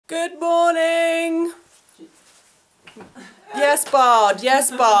Good morning. Yes, Bard. Yes,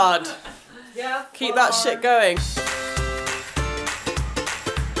 Bard. Yeah. Keep that shit going.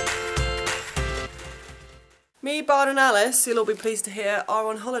 Me, Bard and Alice, you'll all be pleased to hear, are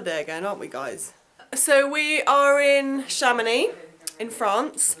on holiday again, aren't we, guys? So we are in Chamonix, in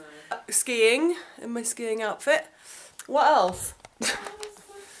France, skiing, in my skiing outfit. What else? Is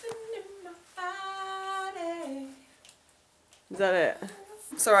that it?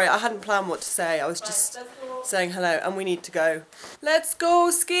 Sorry, I hadn't planned what to say. I was just saying hello, and we need to go. Let's go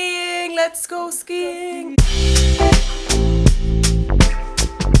skiing! Let's go skiing!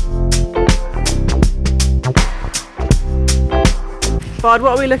 Bard,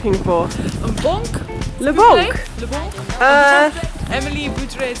 what are we looking for? Een bonk. Le bonk? Le bonk. Emily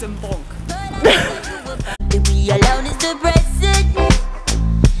Boudre's een bonk. To be alone is depressing,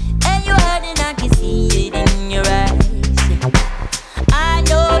 and you're hurting, I can see it in your eyes. I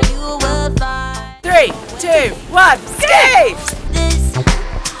know you will find 3, 2, 1, ski! this.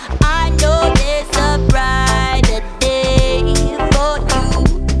 I know there's a brighter day for you,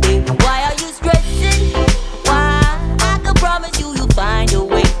 baby. Why are you stressing? Why? I can promise you, you'll find a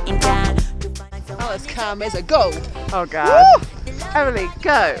way in time to find someone. Alice Cam is a go. Oh god. Emily,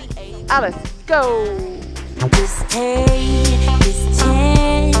 go! Alice, go! Just take this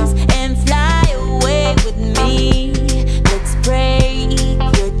chance and fly away with me. Let's break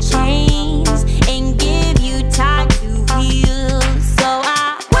your chains and give you time to heal. So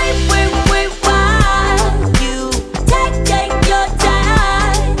I wait while you take your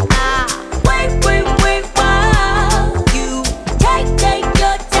time. I wait while you take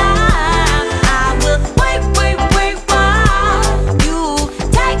your time. I will wait while you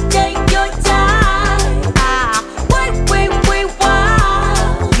take your time. I wait while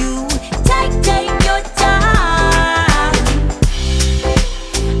you take your time.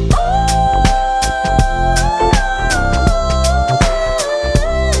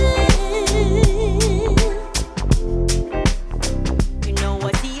 You know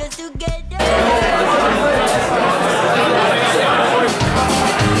I see us together.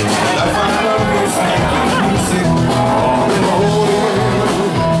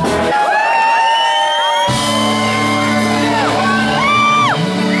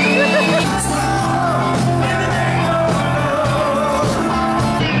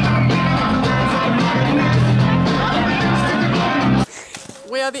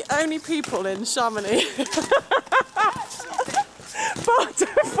 We are the only people in Chamonix.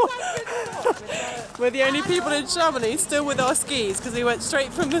 We're the only people in Chamonix still with our skis because we went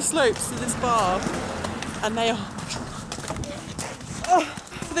straight from the slopes to this bar, and they are. Oh,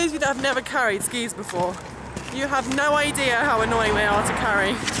 for those of you that have never carried skis before, you have no idea how annoying they are to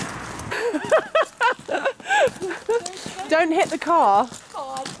carry. Don't hit the car.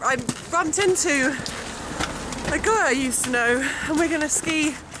 I bumped into a guy I used to know, and we're gonna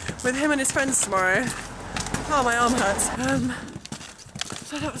ski with him and his friends tomorrow. Oh, my arm hurts.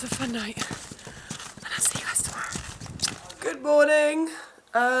 So that was a fun night, and I'll see you guys tomorrow. Good morning.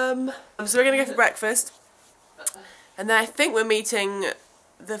 So we're gonna go for breakfast, and then I think we're meeting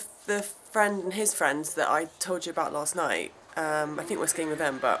the friend and his friends that I told you about last night. I think we're skiing with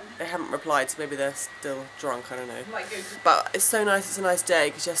them, but they haven't replied, so maybe they're still drunk. I don't know. But it's so nice. It's a nice day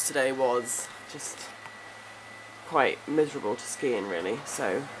because yesterday was just quite miserable to ski in, really.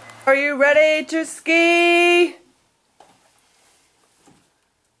 So, are you ready to ski?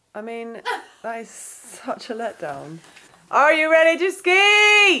 I mean, that is such a letdown. Are you ready to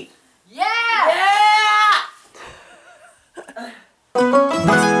ski? Yeah!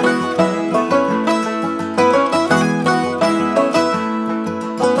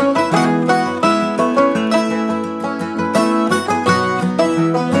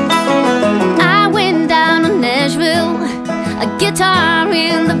 I went down to Nashville, a guitar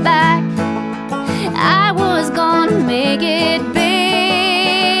in the back. I was gonna make it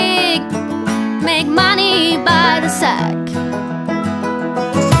big, make money by the sack.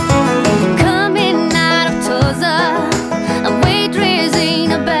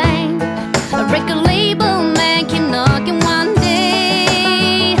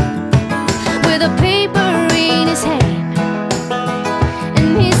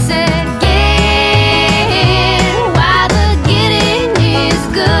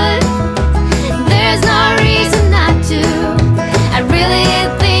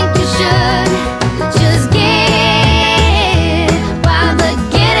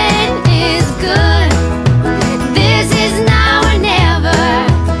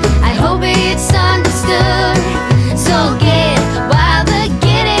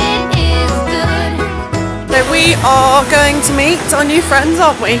 meet our new friends,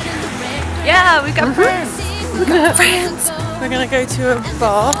 aren't we? Yeah, we got friends. We got friends. We're gonna go to a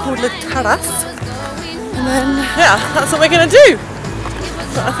bar called Le Terrace, and then yeah, that's what we're gonna do.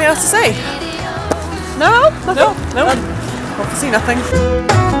 Got nothing else to say. No, obviously nothing.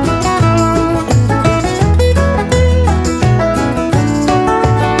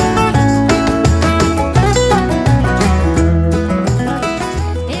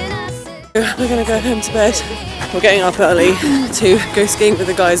 We're gonna go home to bed. We're getting up early to go skiing with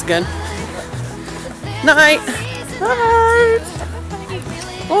the guys again. Night. Night.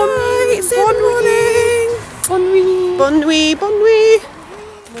 Bon morning. Bon nuit. Bon nuit. Bon nuit.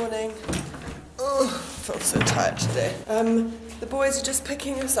 Morning. Oh, I feel so tired today. The boys are just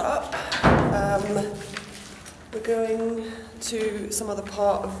picking us up. We're going to some other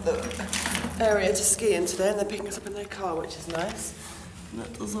part of the area to ski in today, and they're picking us up in their car, which is nice.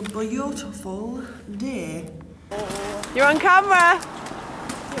 That is a beautiful day. You're on camera!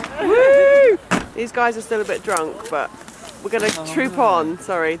 Woo! These guys are still a bit drunk, but we're going to troop on.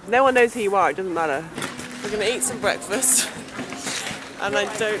 Sorry, no one knows who you are, it doesn't matter. We're going to eat some breakfast. And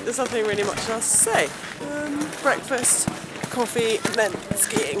there's nothing really much else to say. Breakfast, coffee, and then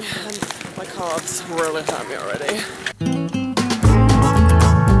skiing. And my calves really at me already.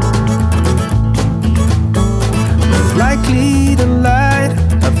 Likely the light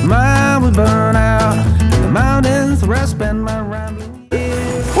of mine will burn out. The mountains where I spend my rambling.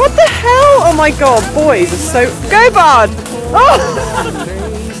 What the hell? Oh my god, boys are so... Go Bard! Oh!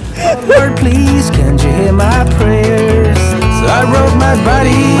 Lord, please, can't you hear my prayers? So I rode my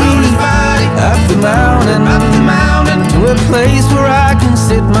body up the mountain, to a place where I can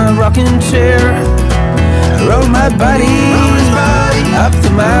sit my rocking chair. I rode my body up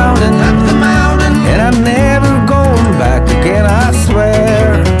the mountain, and I'm never going back again, I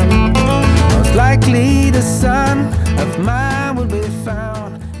swear. Most likely the son of mine will be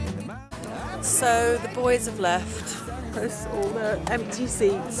found. So the boys have left. There's all the empty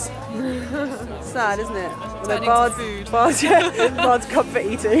seats. Sad, isn't it? Bard's comfort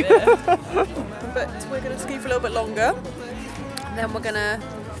eating. But we're going to ski for a little bit longer. And then we're going to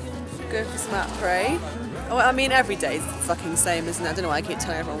go for some après. Oh, I mean, every day is the fucking same, isn't it? I don't know why I keep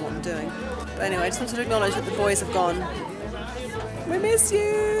telling everyone what I'm doing. But anyway, I just wanted to acknowledge that the boys have gone. We miss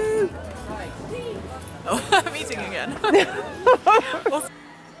you! Oh, I'm eating again.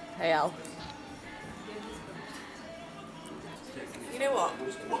 Hey, Al. You know what?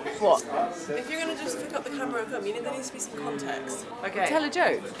 What? If you're going to just pick up the camera and film, there needs to be some context. Okay. Tell a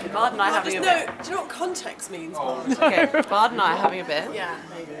joke. Bard and I having a bit. Do you know what context means, Bard? Okay, Bard and I having a bit. Yeah,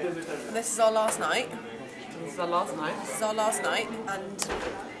 there you go. And this is our last night. This is our last night. This is our last night, and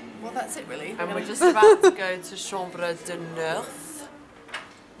well, that's it really. And we're just about to go to Chambre de Neuf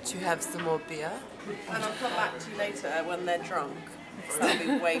to have some more beer. And I'll come back to you later when they're drunk, because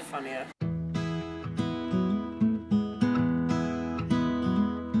that'll be way funnier.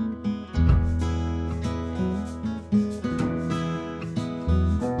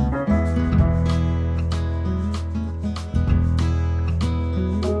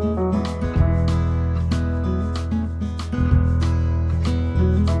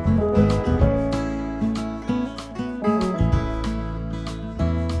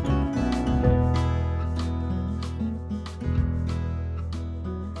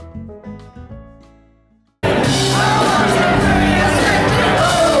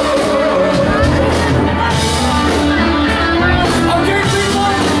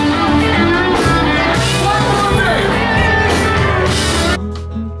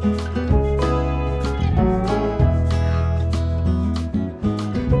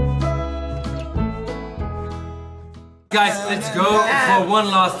 Guys, let's go for one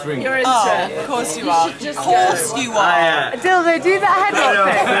last drink. You're into it. Of course you are. Of course you are. Dildo, do that headlock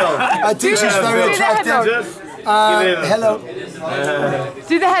thing. I think she's very attractive. Hello.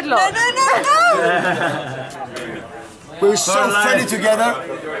 Do the headlock. No. We're so funny together.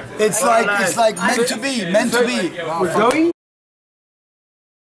 It's like meant to be, meant to be. We're going?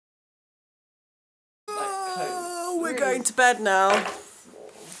 Oh, we're going to bed now.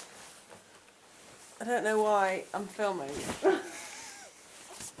 I don't know why I'm filming.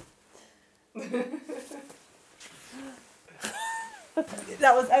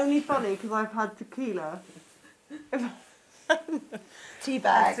 That was only funny because I've had tequila.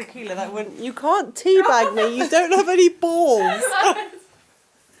 Teabag. Tequila, that wouldn't. You can't teabag me. You don't have any balls.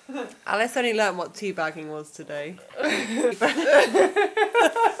 Alice only learned what teabagging was today.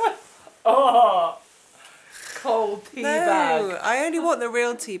 Oh, cold tea bag. No, I only want the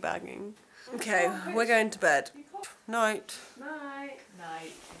real teabagging. Okay, we're going to bed. Night. Night.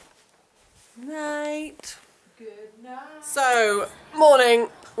 Night. Night. So, morning.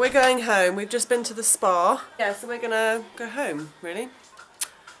 We're going home. We've just been to the spa. Yeah, so we're gonna go home, really.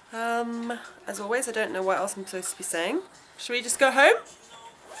 As always, I don't know what else I'm supposed to be saying. Should we just go home?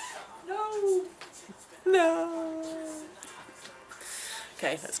 No. No.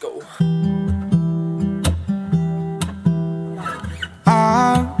 Okay, let's go.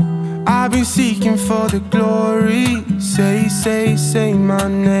 I've been seeking for the glory. Say my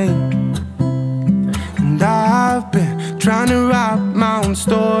name. And I've been trying to write my own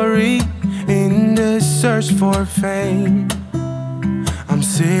story in the search for fame. I'm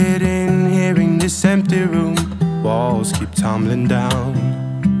sitting here in this empty room. Walls keep tumbling down.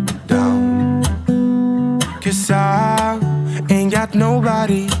 'Cause I ain't got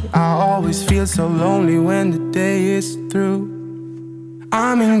nobody. I always feel so lonely when the day is through.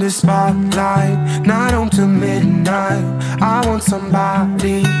 I'm in the spotlight, night on to midnight. I want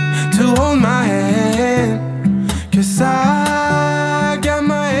somebody to hold my hand. 'Cause I got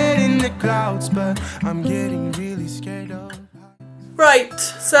my head in the clouds, but I'm getting really scared of. Right,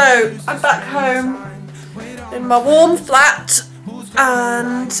 so I'm back home in my warm flat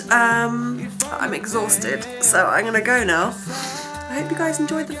and I'm exhausted, so I'm gonna go now. I hope you guys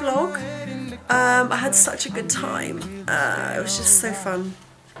enjoyed the vlog. I had such a good time. It was just so fun.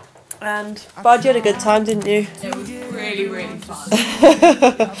 And Bud, you had a good time, didn't you? It was really, really fun.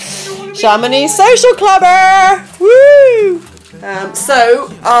 Chamonix Social Clubber! Woo! So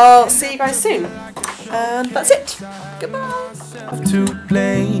I'll see you guys soon. And that's it. Goodbye. To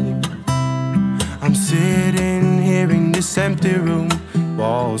blame. I'm sitting here in this empty room.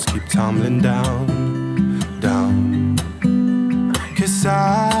 Walls keep tumbling down. 'Cause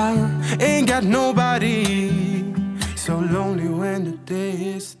I ain't got nobody. So lonely when the day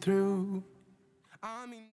is through.